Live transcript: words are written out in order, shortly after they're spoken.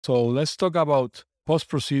So let's talk about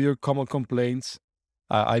post-procedure common complaints.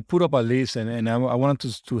 I put up a list, and I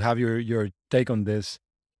wanted to have your take on this.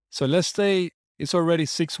 So let's say it's already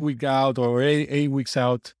 6 weeks out or 8 weeks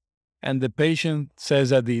out, and the patient says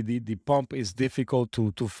that the pump is difficult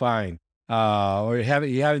to find, or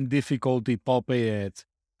you having difficulty pumping it.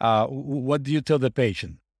 What do you tell the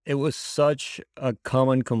patient? It was such a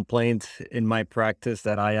common complaint in my practice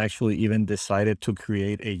that I actually even decided to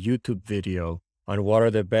create a YouTube video on what are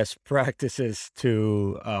the best practices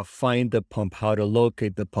to find the pump, how to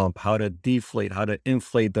locate the pump, how to deflate, how to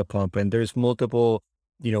inflate the pump. And there's multiple,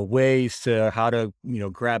 ways to how to,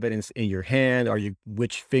 grab it in your hand,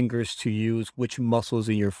 which fingers to use, which muscles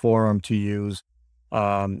in your forearm to use.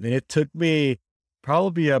 And it took me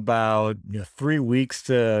probably about 3 weeks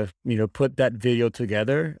to put that video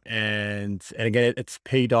together, and again it's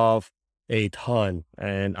paid off a ton.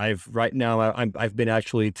 And I've right now I've been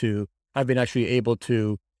actually able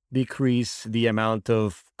to decrease the amount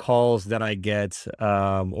of calls that I get,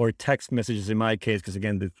 or text messages in my case, because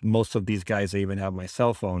again most of these guys, they even have my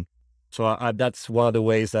cell phone. So that's one of the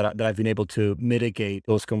ways that I've been able to mitigate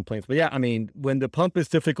those complaints. But yeah, I mean, when the pump is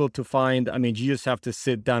difficult to find, I mean, you just have to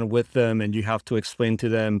sit down with them and you have to explain to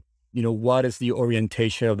them, what is the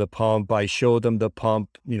orientation of the pump. I show them the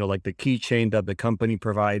pump, like the keychain that the company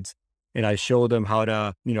provides. And I show them how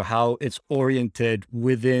to, how it's oriented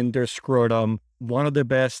within their scrotum. One of the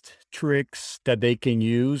best tricks that they can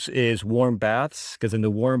use is warm baths, because in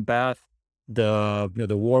the warm bath, the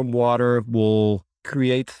warm water will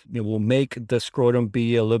will make the scrotum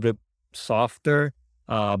be a little bit softer.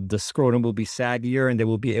 The scrotum will be saggier, and they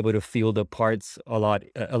will be able to feel the parts a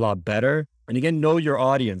lot better. And again, know your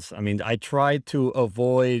audience. I mean, I try to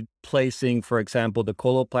avoid placing, for example, the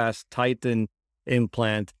Coloplast Titan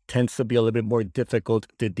implant tends to be a little bit more difficult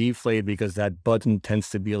to deflate because that button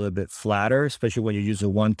tends to be a little bit flatter, especially when you use a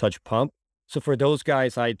one-touch pump. So for those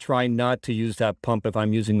guys, I try not to use that pump if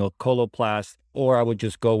I'm using a Coloplast, or I would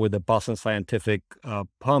just go with the Boston Scientific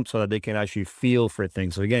pump so that they can actually feel for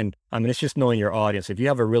things. So again, I mean, it's just knowing your audience. If you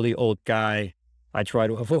have a really old guy, I try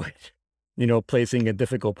to avoid, placing a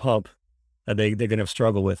difficult pump that they're going to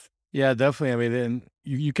struggle with. Yeah, definitely. I mean, then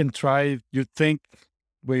you can try. You think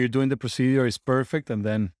when you're doing the procedure is perfect, and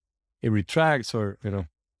then it retracts, or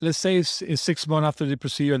let's say it's 6 months after the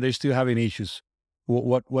procedure and they're still having issues.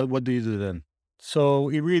 What do you do then? So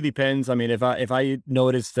it really depends. I mean, if I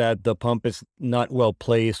notice that the pump is not well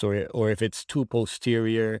placed, or if it's too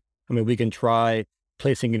posterior, I mean, we can try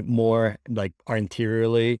placing it more like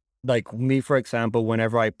anteriorly. Like me, for example,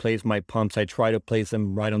 whenever I place my pumps, I try to place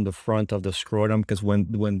them right on the front of the scrotum, because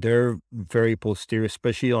when they're very posterior,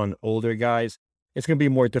 especially on older guys, it's going to be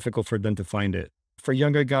more difficult for them to find it. For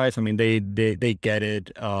younger guys, I mean, they get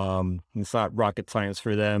it. It's not rocket science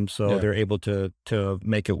for them, so Yeah. they're able to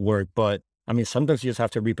make it work. But I mean, sometimes you just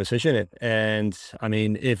have to reposition it. And I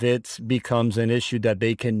mean, if it becomes an issue that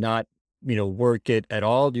they cannot, work it at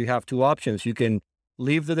all, you have two options. You can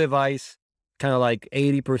leave the device kind of like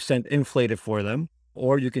 80% inflated for them,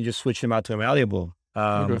 or you can just switch them out to a malleable.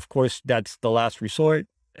 Okay. Of course, that's the last resort.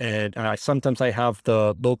 And sometimes I have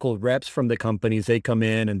the local reps from the companies. They come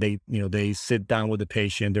in and they sit down with the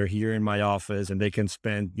patient. They're here in my office, and they can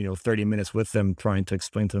spend 30 minutes with them trying to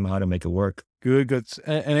explain to them how to make it work. Good.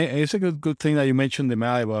 And it's a good thing that you mentioned the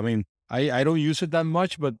malleable. I mean, I don't use it that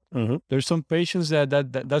much, but there's some patients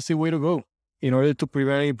that's the way to go in order to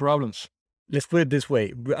prevent any problems. Let's put it this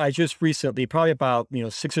way. I just recently, probably about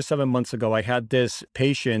 6 or 7 months ago, I had this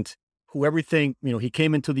patient who he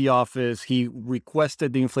came into the office, he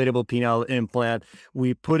requested the inflatable penile implant.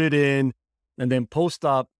 We put it in, and then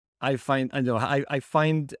post-op, I find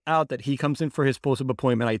out that he comes in for his post-op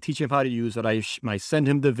appointment. I teach him how to use it. I send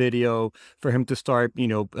him the video for him to start,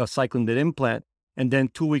 cycling the implant. And then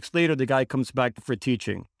 2 weeks later, the guy comes back for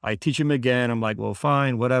teaching. I teach him again. I'm like, well,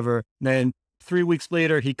 fine, whatever. Then 3 weeks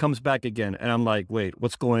later, he comes back again. And I'm like, wait,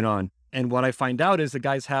 what's going on? And what I find out is the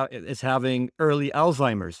guy's is having early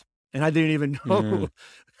Alzheimer's. And I didn't even know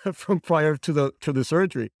from prior to the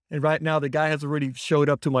surgery. And right now, the guy has already showed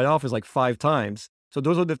up to my office like 5 times. So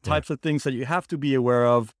those are the types of things that you have to be aware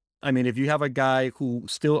of. I mean, if you have a guy who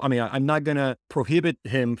still, I mean, I'm not going to prohibit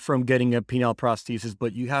him from getting a penile prosthesis,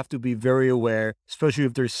 but you have to be very aware, especially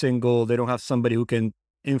if they're single, they don't have somebody who can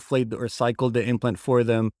inflate or cycle the implant for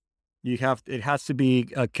them. It has to be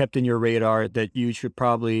kept in your radar that you should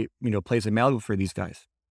probably, place a malleable for these guys.